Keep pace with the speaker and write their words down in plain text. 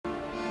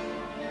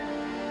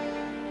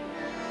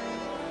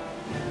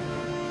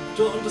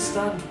don't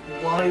understand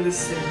why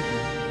this thing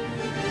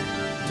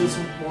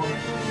doesn't want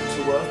to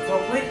work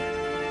properly.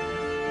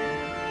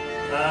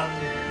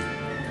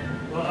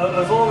 Well,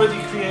 I've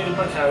already created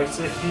my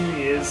character, here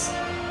he is.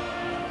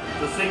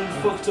 The thing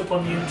fucked up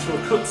on the intro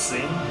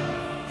cutscene,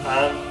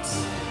 and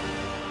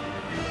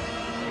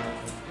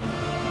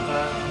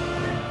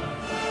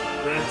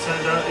then it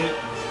turned out it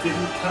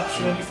didn't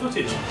capture any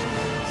footage.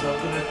 So I'm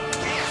going to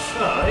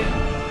try.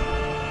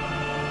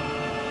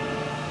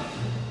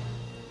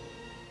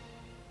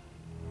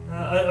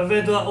 I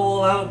read that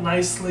all out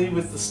nicely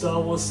with the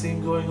Star Wars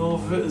theme going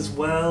over it as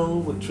well,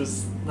 which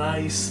was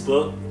nice,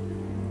 but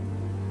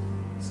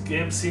this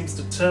game seems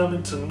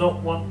determined to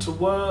not want to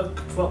work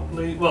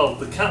properly. Well,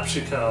 the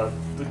capture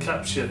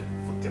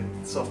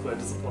fucking software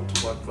doesn't want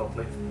to work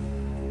properly.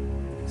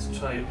 Let's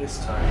try it this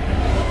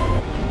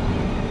time.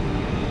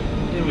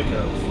 Here we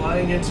go,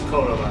 flying into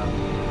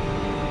Korriban.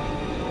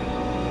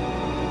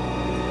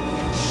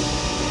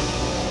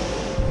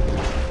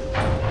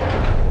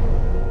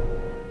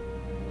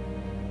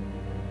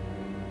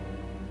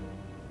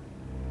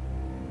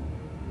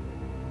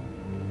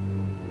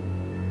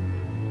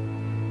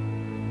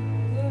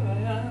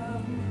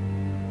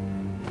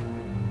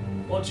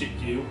 Watch it,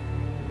 you.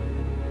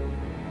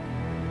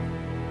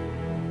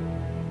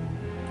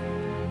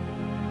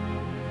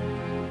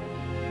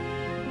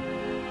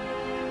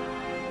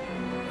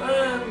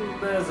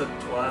 And there's a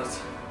twat.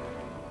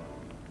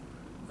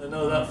 I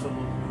know that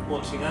from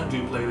watching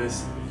Andrew play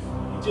this.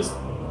 He just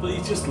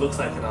looks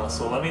like an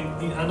arsehole. I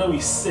mean, I know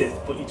he's Sith,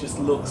 but he just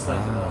looks like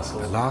an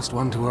arsehole. The last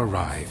one to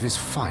arrive is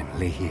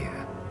finally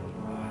here.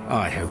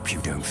 I hope you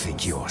don't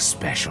think you're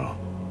special.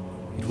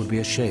 It would be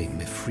a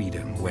shame if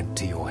freedom went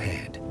to your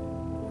head.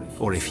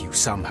 Or if you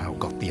somehow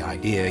got the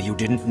idea you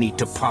didn't need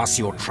to pass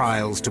your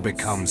trials to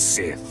become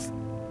Sith.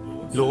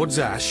 Lord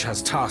Zash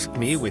has tasked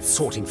me with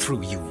sorting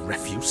through you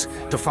refuse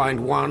to find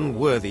one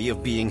worthy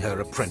of being her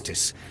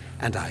apprentice,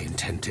 and I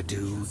intend to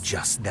do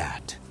just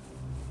that.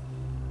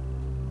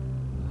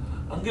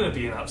 I'm gonna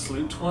be an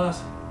absolute twat.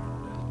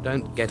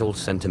 Don't get all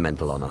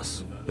sentimental on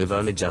us. We've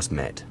only just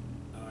met.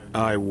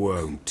 I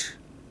won't.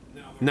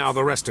 Now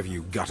the rest of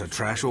you gutter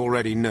trash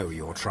already know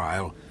your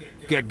trial.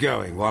 Get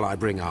going while I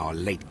bring our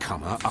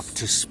latecomer up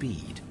to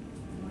speed.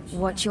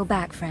 Watch your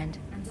back, friend.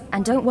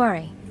 And don't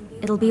worry,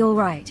 it'll be all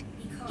right.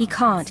 He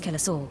can't kill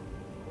us all.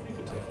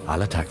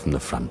 I'll attack from the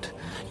front.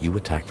 You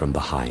attack from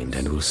behind,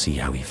 and we'll see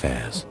how he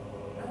fares.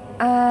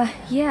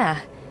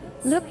 Yeah.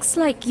 Looks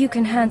like you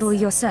can handle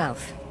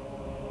yourself.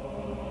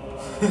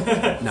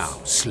 Now,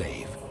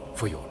 slave,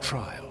 for your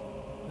trial.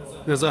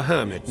 There's a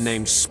hermit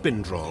named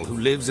Spindrol who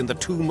lives in the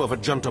tomb of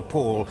Ajunta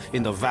Paul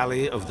in the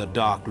Valley of the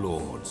Dark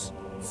Lords.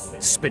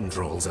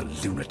 Spindrol's a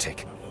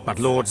lunatic, but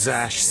Lord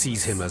Zash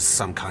sees him as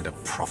some kind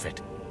of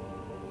prophet.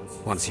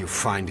 Once you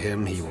find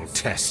him, he will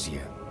test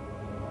you.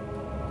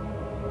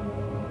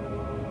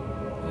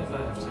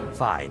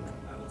 Fine.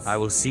 I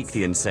will seek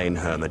the insane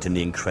hermit in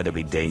the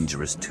incredibly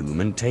dangerous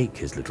tomb and take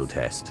his little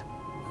test.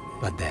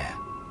 But there,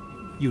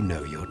 you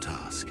know your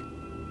task.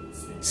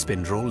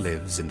 Spindrol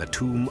lives in the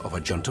tomb of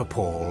Ajunta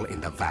Paul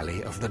in the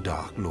Valley of the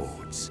Dark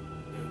Lords.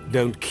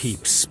 Don't keep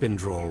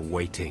Spindrol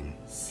waiting,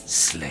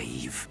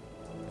 slave.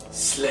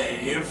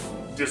 Slave?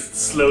 Just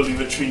slowly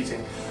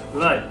retreating.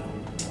 Right.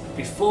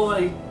 Before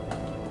I...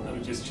 Let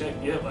me just check.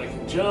 Yep, I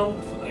can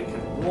jump, I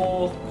can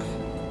walk.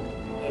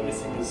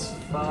 Everything is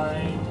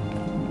fine.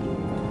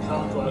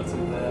 Can't go out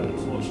through there,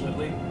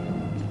 unfortunately.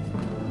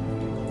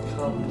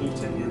 Can't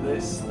loot any of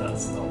this.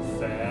 That's not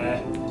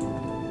fair.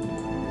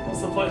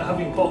 What's the point of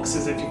having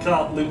boxes if you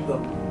can't loot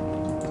them?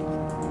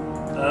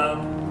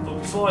 But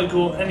before I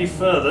go any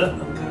further,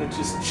 I'm going to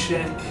just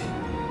check.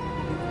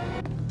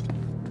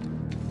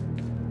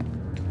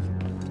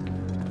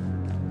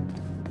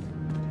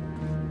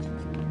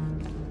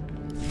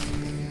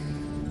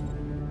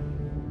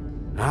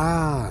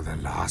 Ah, the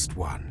last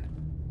one.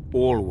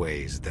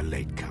 Always the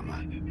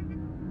latecomer.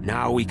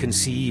 Now we can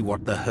see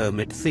what the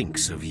hermit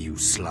thinks of you,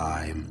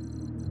 slime.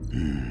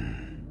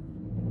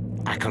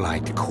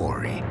 Acolyte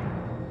Corey.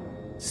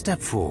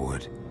 Step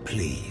forward,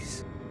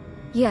 please.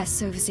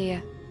 Yes,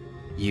 Overseer.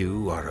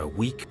 You are a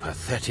weak,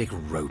 pathetic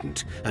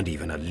rodent, and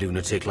even a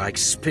lunatic like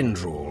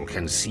Spindrol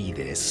can see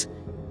this.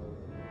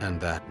 And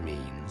that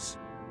means...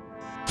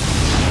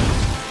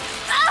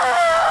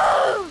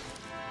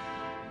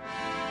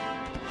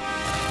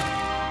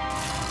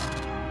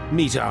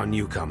 Meet our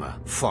newcomer,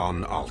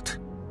 Von Alt.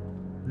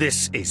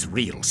 This is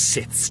real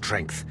Sith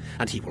strength,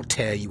 and he will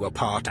tear you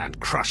apart and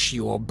crush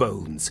your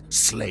bones,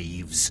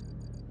 slaves.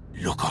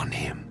 Look on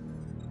him.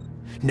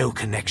 No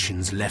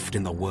connections left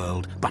in the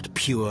world, but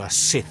pure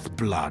Sith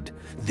blood.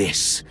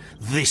 This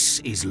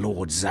is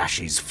Lord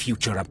Zash's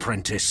future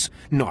apprentice,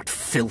 not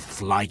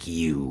filth like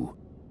you.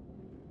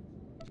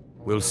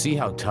 We'll see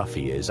how tough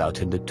he is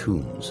out in the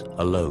tombs,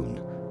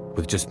 alone,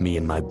 with just me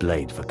and my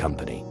blade for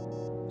company.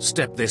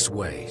 Step this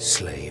way,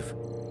 slave.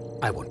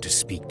 I want to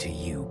speak to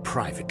you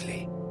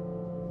privately.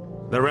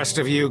 The rest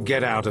of you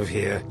get out of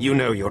here. You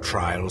know your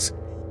trials.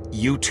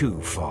 You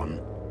too, Von.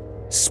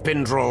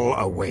 Spindrol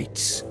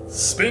awaits.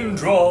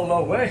 Spindrol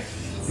away.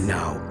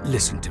 Now,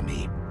 listen to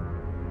me.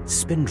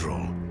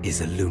 Spindrel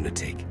is a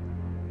lunatic.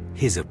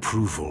 His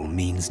approval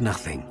means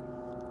nothing.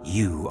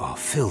 You are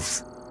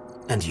filth,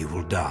 and you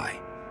will die.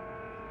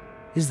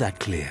 Is that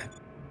clear?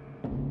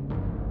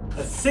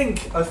 I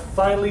think I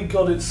finally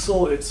got it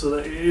sorted so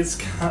that it is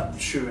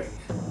capturing.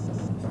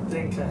 I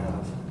think I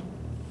have.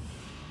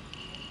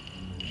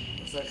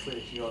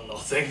 Exactly, you're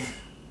nothing.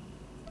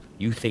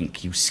 You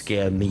think you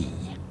scare me?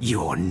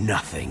 You're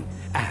nothing,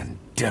 and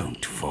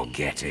don't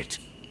forget it.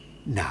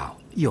 Now,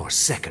 your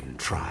second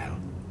trial.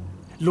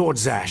 Lord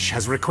Zash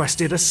has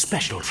requested a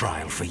special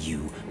trial for you,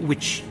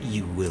 which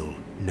you will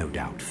no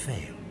doubt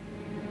fail.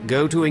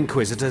 Go to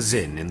Inquisitor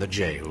Zinn in the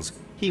jails.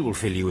 He will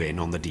fill you in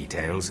on the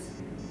details,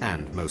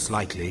 and most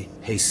likely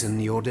hasten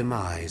your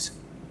demise.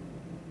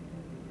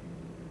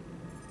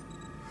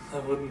 I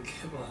wouldn't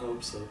get my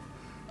hopes up.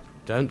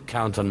 Don't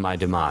count on my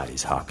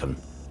demise, Harkon.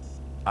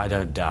 I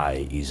don't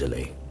die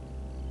easily.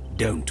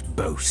 Don't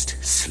boast,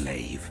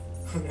 slave.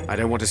 I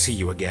don't want to see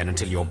you again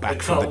until you're back I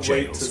from the can't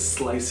wait jails. to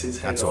slice his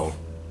head That's off. all.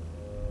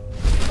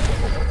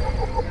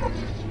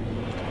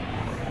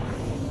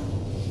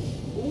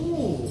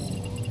 Ooh.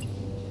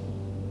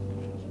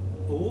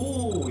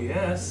 Ooh,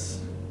 yes.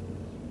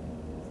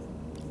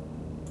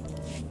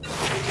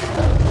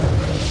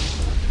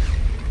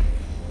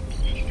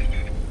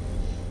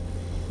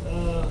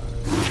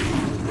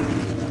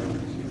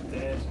 She's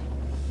dead.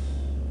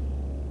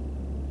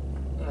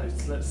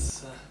 Right,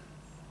 let's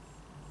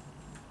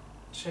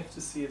check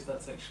to see if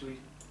that's actually...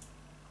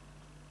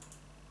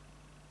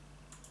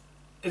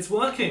 It's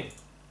working!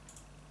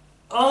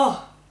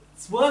 Oh!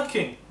 It's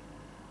working!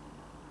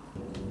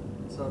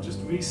 So I'll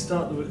just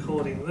restart the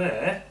recording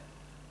there.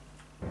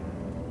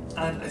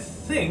 And I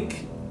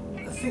think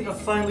I've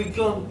finally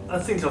gone...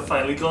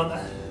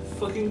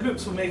 fucking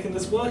grips with making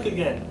this work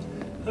again.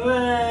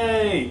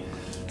 Hooray!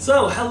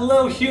 So,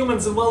 hello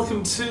humans and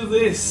welcome to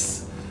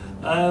this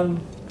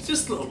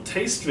just a little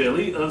taste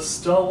really of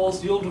Star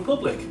Wars The Old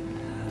Republic.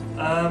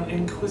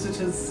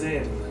 Inquisitor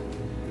Zinn.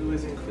 Who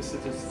is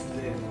Inquisitor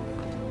Zinn?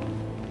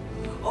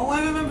 Oh,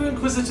 I remember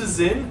Inquisitor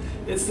Zinn.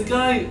 It's the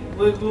guy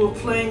we were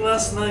playing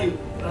last night,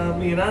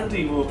 me and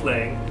Andy were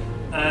playing,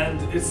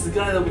 and it's the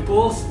guy that we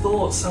both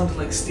thought sounded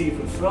like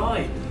Stephen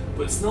Fry,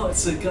 but it's not,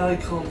 it's a guy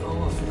called,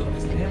 oh, I forgot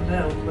his name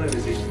now, where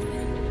is he?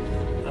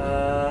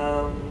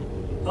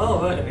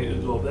 Oh right, I need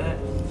to go up there.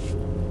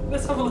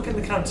 Let's have a look in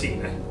the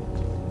cantina.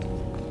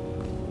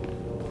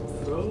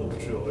 Probe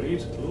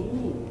droid,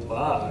 ooh,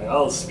 bye,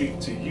 I'll speak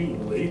to you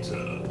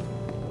later.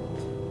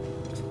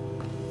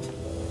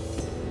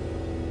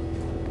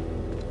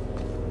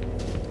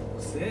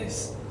 What's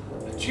this?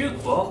 A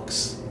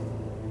jukebox?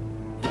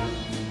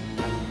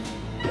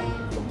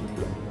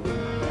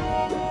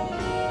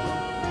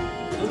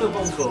 Another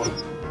bunker.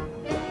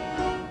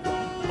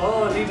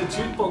 Oh, I need a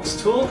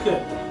jukebox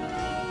token.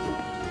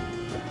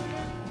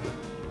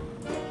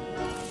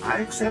 I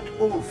accept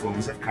all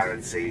forms of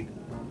currency.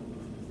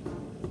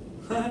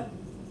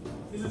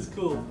 This is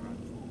cool.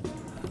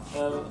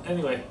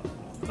 Anyway,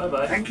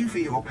 bye-bye. Thank you for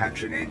your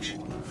patronage.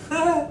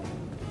 Oh,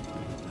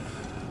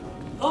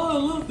 I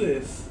love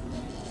this.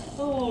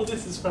 Oh,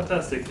 this is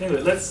fantastic.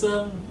 Anyway, let's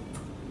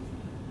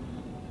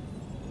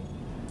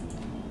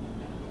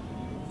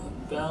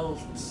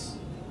belt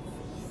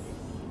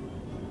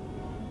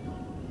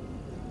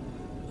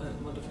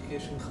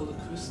modification color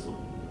crystal.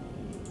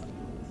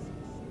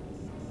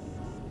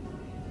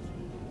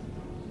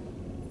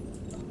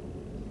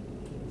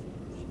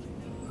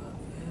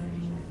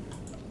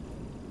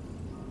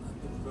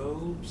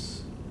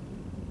 Robes.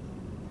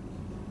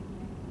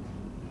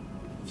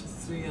 For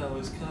 3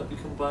 hours, cannot be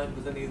combined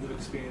with any other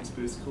experience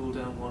boost.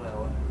 Cooldown 1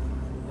 hour.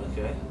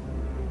 Okay.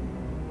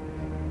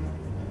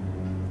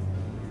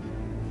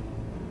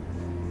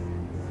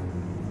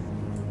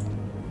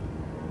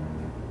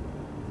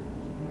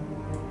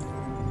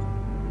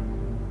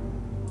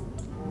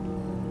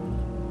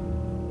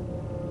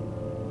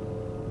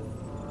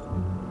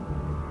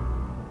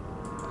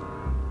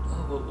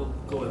 Oh, we'll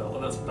go with that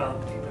one. That's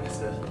bound to be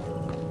better.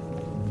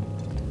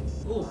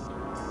 Oh,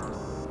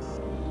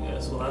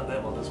 yes, we'll add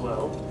them on as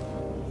well.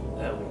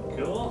 There we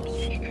go.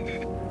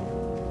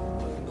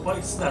 Looking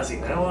quite snazzy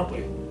now, aren't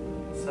we?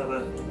 Let's have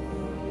a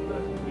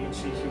wee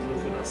cheeky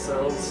look at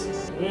ourselves.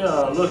 We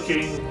are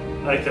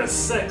looking like a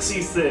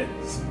sexy Sith.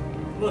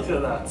 Look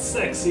at that,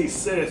 sexy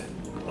Sith.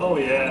 Oh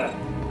yeah.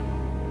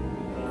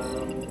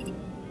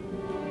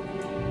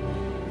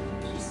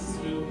 Just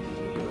through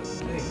here, I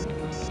think.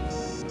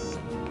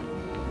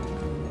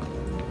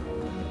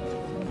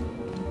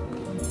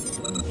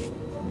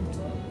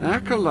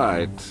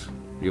 Acolyte,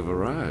 you've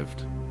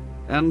arrived.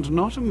 And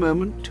not a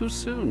moment too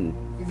soon.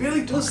 He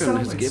really does Harkon sound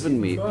has like given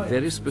me Stephen Fry.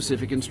 very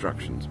specific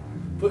instructions.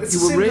 But it's You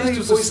the were same guy raised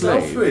who as a voiced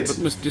slave, Alfred. but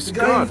must The guy who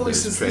discard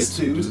voices those this traits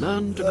to dude,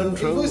 learn to he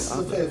control voices a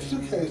fair others. few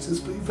characters,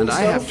 but he And voiced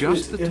I have Alfred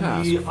just the in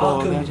task the for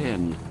Arkham that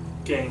end.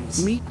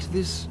 games. Meet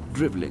this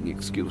driveling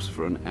excuse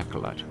for an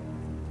acolyte.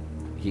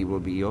 He will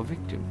be your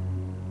victim.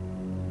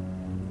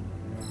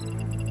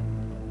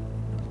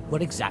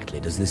 What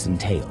exactly does this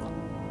entail?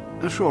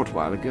 A short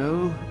while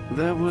ago,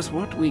 there was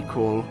what we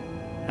call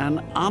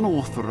an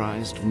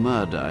unauthorized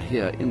murder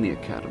here in the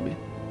Academy.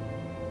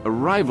 A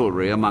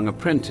rivalry among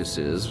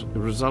apprentices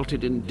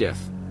resulted in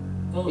death.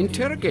 Oh,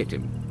 Interrogate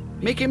him.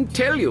 Make him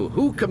tell you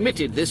who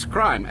committed this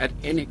crime at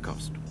any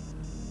cost.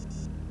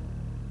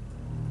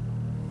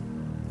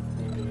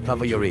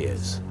 Cover your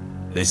ears.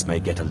 This may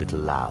get a little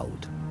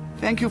loud.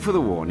 Thank you for the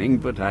warning,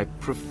 but I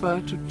prefer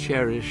to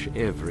cherish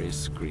every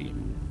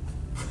scream.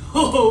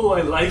 Oh,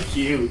 I like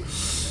you.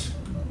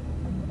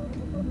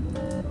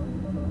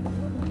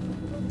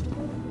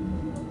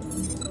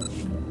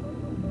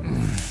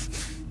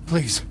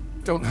 Please,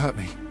 don't hurt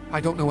me.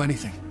 I don't know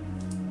anything.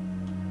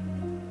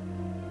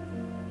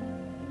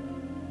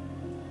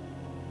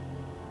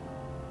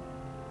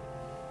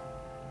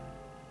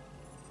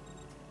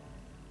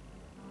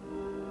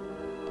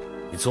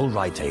 It's all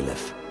right,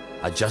 Aleph.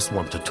 I just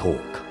want to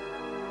talk.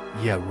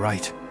 Yeah,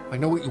 right. I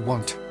know what you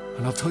want,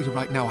 and I'll tell you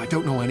right now, I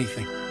don't know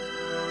anything.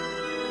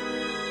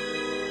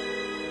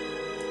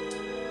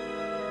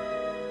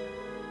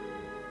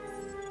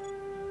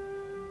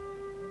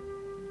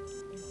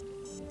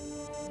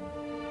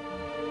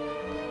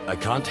 I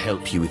can't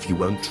help you if you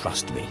won't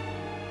trust me.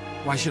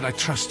 Why should I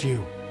trust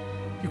you?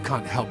 You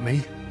can't help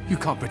me. You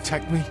can't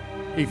protect me.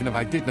 Even if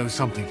I did know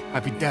something,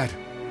 I'd be dead.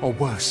 Or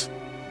worse.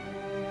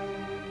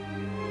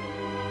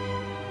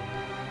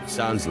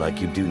 Sounds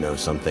like you do know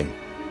something.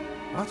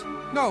 What?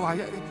 No,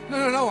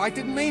 No, I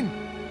didn't mean...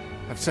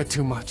 I've said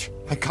too much.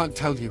 I can't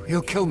tell you.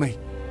 He'll kill me.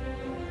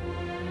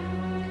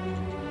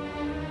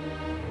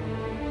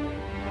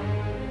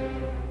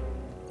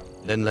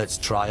 Then let's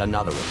try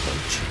another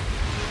approach.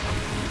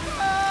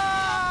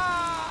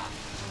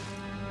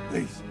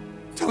 Please,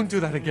 don't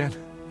do that again.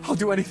 I'll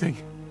do anything.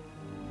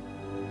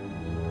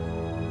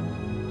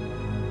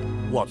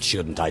 What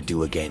shouldn't I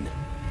do again?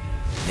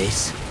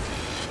 This?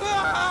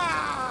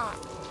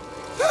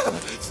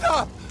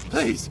 Stop!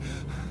 Please!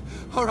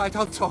 All right,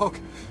 I'll talk.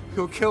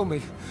 You'll kill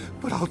me,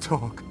 but I'll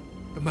talk.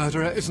 The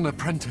murderer is an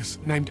apprentice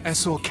named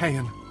Esor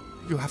Kayan.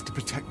 You have to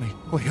protect me,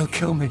 or he'll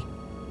kill me.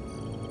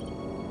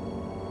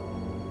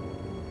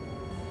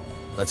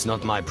 That's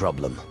not my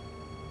problem.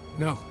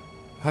 No,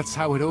 that's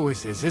how it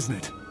always is, isn't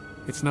it?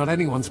 It's not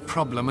anyone's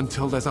problem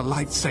until there's a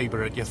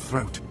lightsaber at your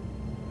throat.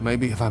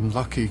 Maybe if I'm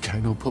lucky,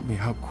 Kain will put me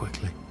out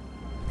quickly.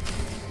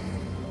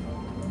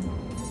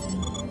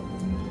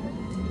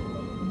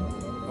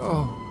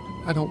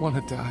 Oh, I don't want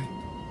to die.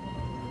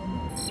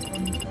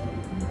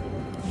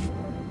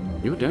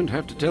 You don't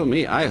have to tell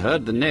me. I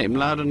heard the name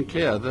loud and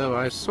clear, though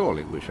I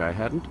sorely wish I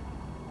hadn't.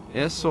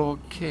 Esor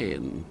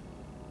Kain.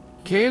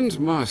 Kain's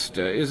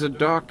master is a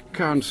Dark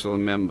Council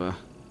member.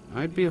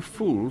 I'd be a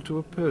fool to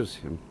oppose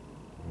him.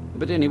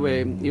 But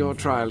anyway, your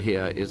trial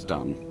here is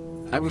done.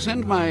 I will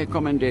send my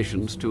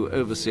commendations to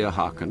Overseer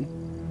Harkin.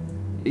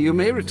 You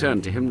may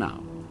return to him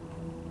now.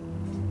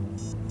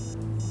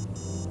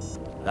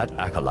 That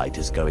acolyte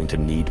is going to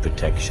need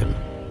protection.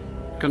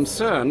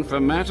 Concern for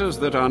matters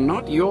that are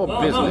not your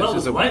business that is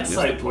was a right witness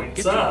side that will point,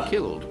 get sir. you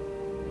killed.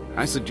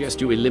 I suggest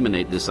you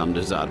eliminate this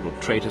undesirable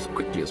trait as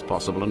quickly as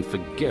possible and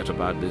forget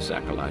about this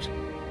acolyte.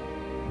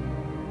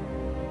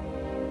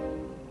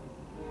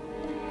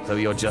 So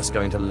you're just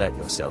going to let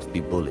yourself be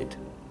bullied?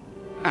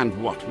 And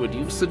what would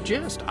you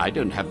suggest? I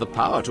don't have the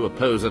power to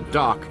oppose a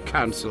Dark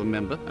Council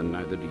member, and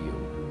neither do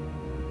you.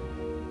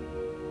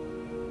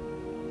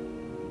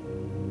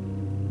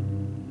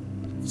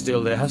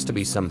 Still, there has to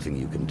be something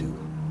you can do.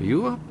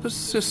 You are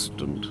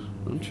persistent,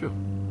 aren't you?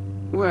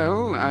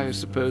 Well, I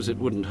suppose it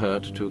wouldn't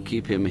hurt to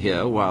keep him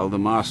here while the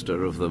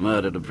master of the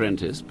murdered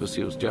apprentice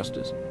pursues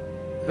justice.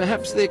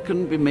 Perhaps they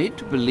can be made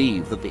to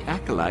believe that the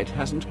acolyte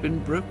hasn't been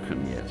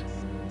broken yet.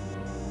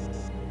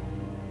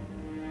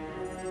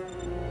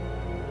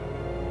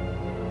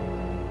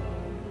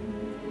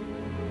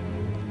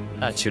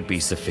 That should be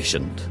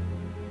sufficient.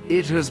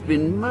 It has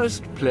been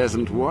most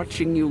pleasant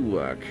watching you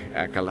work,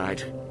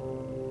 acolyte.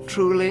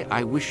 Truly,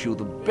 I wish you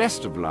the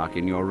best of luck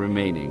in your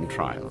remaining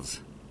trials.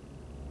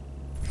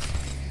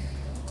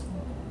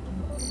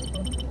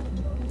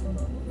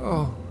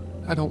 Oh,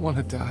 I don't want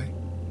to die.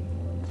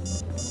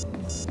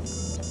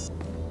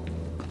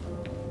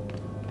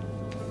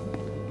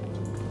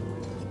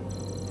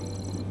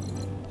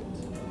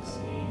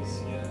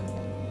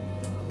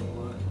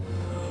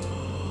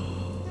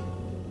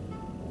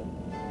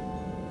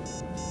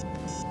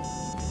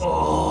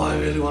 Oh, I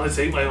really want to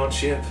take my own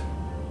ship.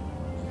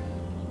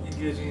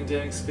 Engaging in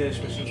daring space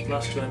missions,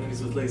 blast your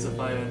enemies with laser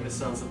fire and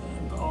missiles.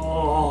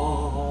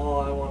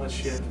 Oh, I want a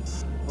ship.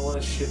 I want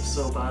a ship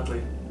so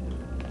badly.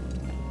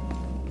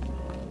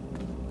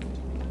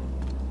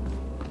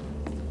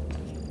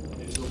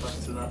 Maybe go back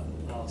to that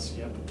arse.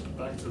 Yep,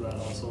 back to that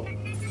arsehole.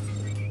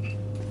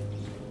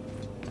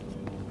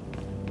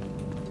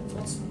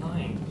 What's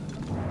 9?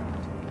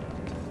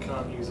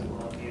 Can't use it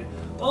while I'm here.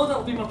 Oh,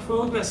 that'll be my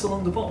progress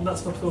along the bottom.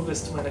 That's my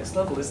progress to my next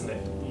level, isn't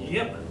it?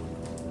 Yep.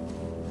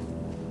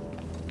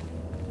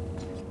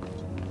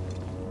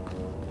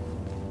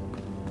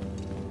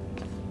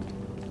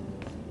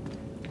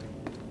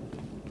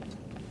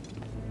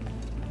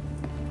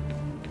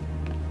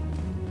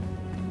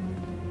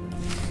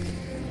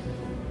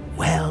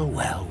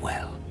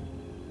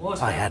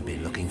 I had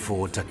been looking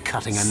forward to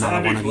cutting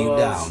another one of you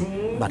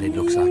down, but it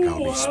looks like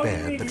I'll be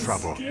spared the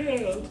trouble.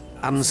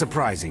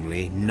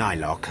 Unsurprisingly,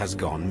 Nylock has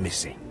gone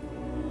missing.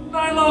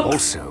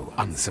 Also,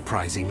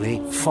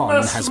 unsurprisingly,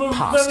 Fon has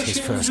passed his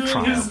first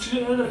trial.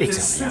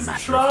 It's only a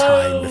matter of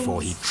time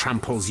before he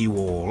tramples you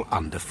all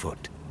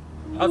underfoot.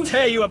 I'll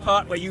tear you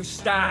apart where you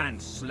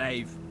stand,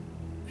 slave.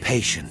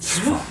 Patience,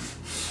 Fon.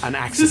 An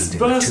accident in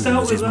the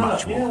tombs is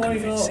much more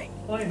convincing.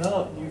 Why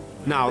not?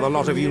 Now the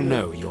lot of you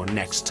know your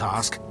next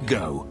task.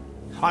 Go.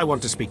 I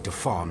want to speak to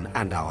Fon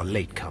and our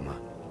latecomer.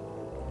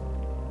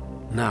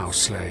 Now,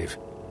 slave.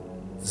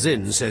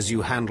 Zin says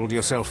you handled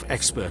yourself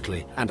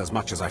expertly, and as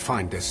much as I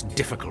find this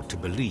difficult to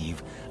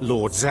believe,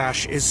 Lord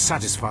Zash is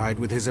satisfied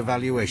with his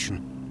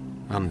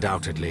evaluation.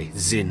 Undoubtedly,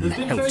 Zin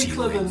helped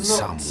you in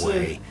some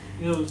way,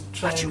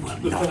 but you will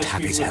not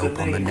have his help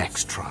on the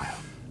next trial.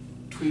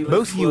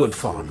 Both you and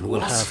Fon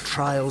will have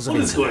trials of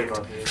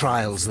intellect,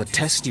 trials that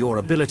test your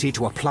ability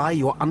to apply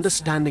your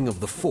understanding of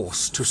the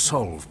Force to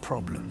solve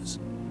problems.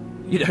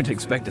 You don't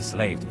expect a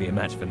slave to be a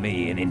match for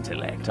me in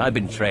intellect. I've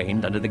been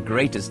trained under the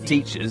greatest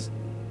teachers.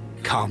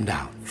 Calm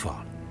down,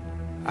 Fon.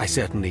 I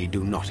certainly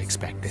do not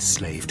expect this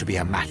slave to be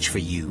a match for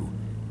you.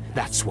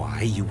 That's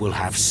why you will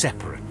have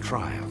separate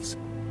trials.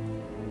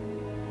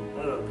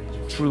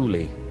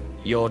 Truly,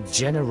 your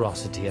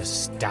generosity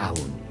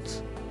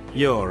astounds.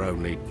 You're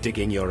only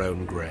digging your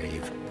own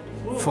grave.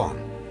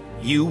 Fon,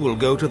 you will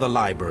go to the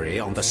library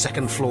on the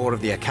second floor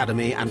of the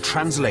Academy and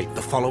translate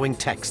the following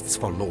texts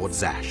for Lord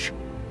Zash.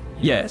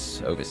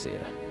 Yes,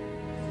 Overseer.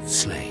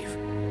 Slave,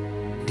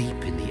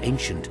 deep in the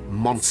ancient,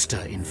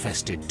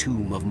 monster-infested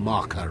tomb of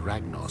Marka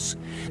Ragnos,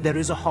 there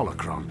is a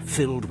holocron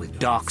filled with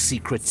dark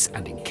secrets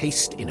and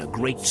encased in a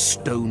great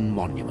stone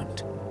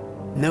monument.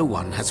 No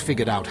one has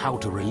figured out how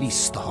to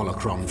release the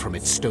holocron from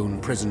its stone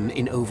prison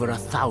in over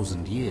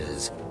 1,000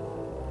 years.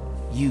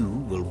 You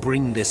will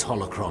bring this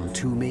holocron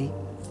to me,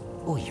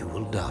 or you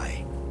will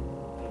die.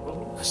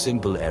 A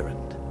simple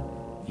errand.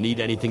 Need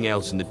anything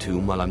else in the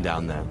tomb while I'm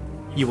down there?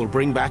 You will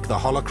bring back the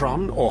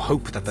holocron, or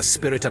hope that the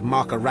spirit of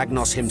Marka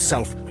Ragnos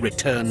himself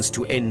returns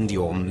to end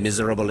your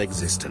miserable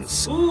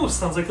existence. Ooh,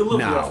 sounds like a lovely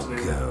now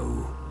afternoon.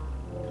 Go.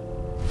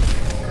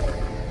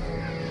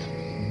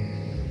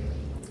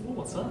 Ooh,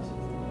 what's that?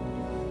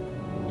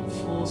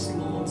 Force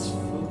Lords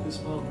Focus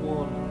Mark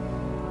 1.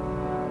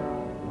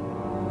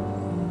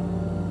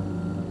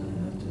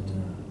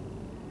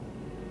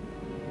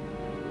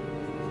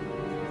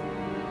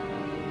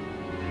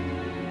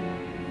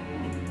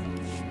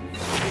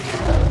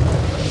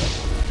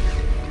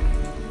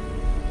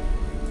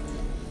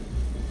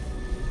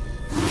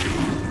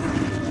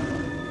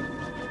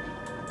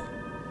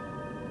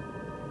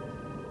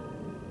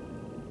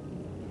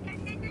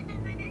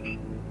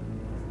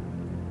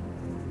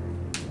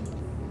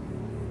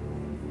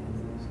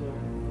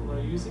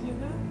 Using it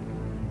now?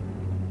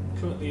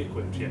 Currently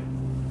equipped, yeah.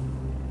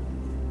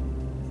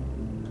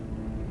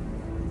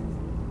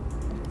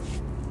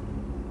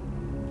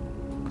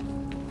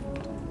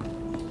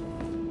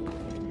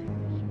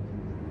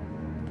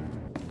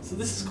 So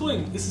this is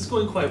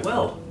going quite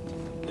well.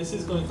 This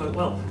is going quite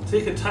well.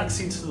 Take a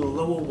taxi to the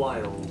lower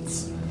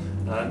wilds.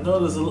 Now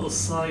there's a little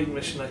side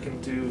mission I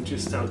can do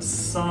just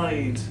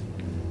outside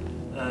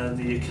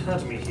the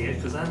academy here,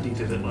 because Andy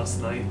did it last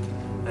night.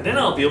 And then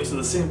I'll be up to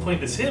the same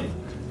point as him,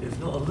 if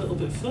not a little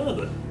bit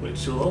further,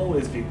 which will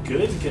always be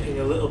good, getting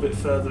a little bit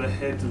further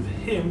ahead of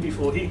him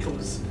before he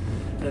comes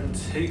and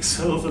takes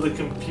over the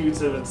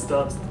computer and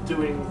starts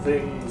doing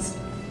things.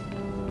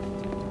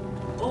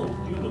 Oh,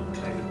 you look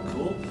kind of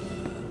cool.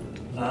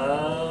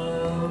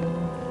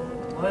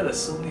 Why are there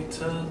so many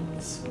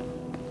turns?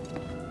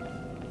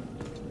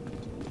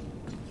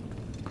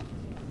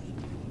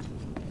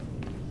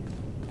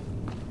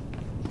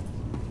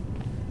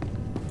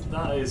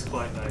 That is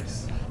quite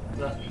nice.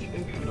 That,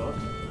 oh,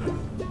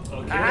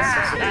 okay, let's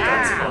have some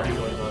dance party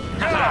going on.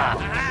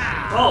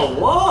 Oh,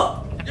 what?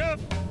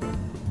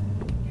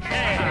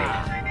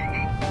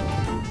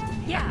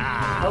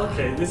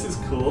 Okay, this is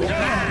cool.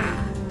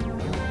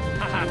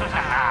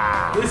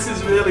 This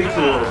is really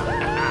cool.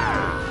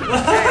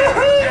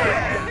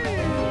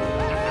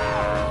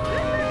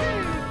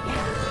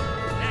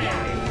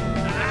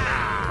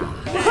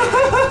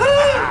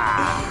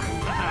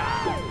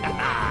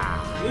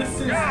 This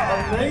is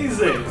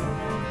amazing.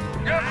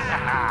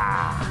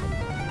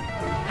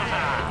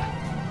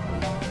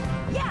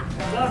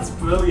 That's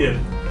brilliant.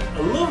 I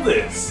love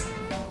this.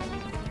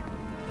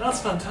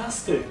 That's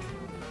fantastic.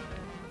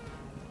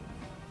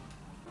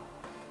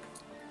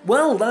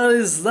 Well, that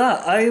is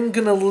that. I am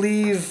going to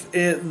leave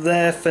it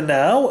there for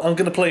now. I'm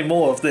going to play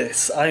more of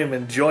this. I am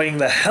enjoying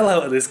the hell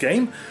out of this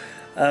game.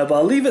 But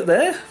I'll leave it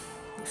there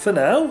for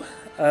now.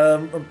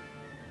 I'm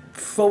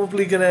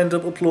probably going to end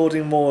up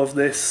uploading more of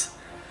this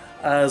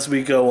as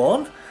we go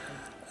on.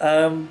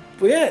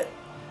 But yeah,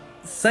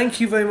 thank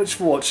you very much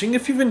for watching.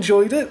 If you've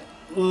enjoyed it,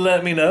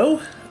 let me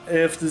know.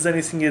 If there's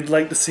anything you'd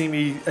like to see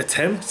me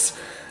attempt,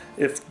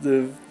 if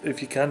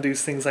you can do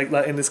things like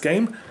that in this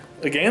game,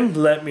 again,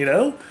 let me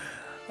know.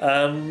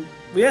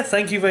 Yeah,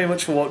 thank you very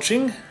much for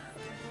watching.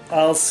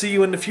 I'll see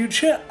you in the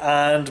future,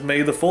 and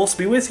may the Force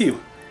be with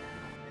you.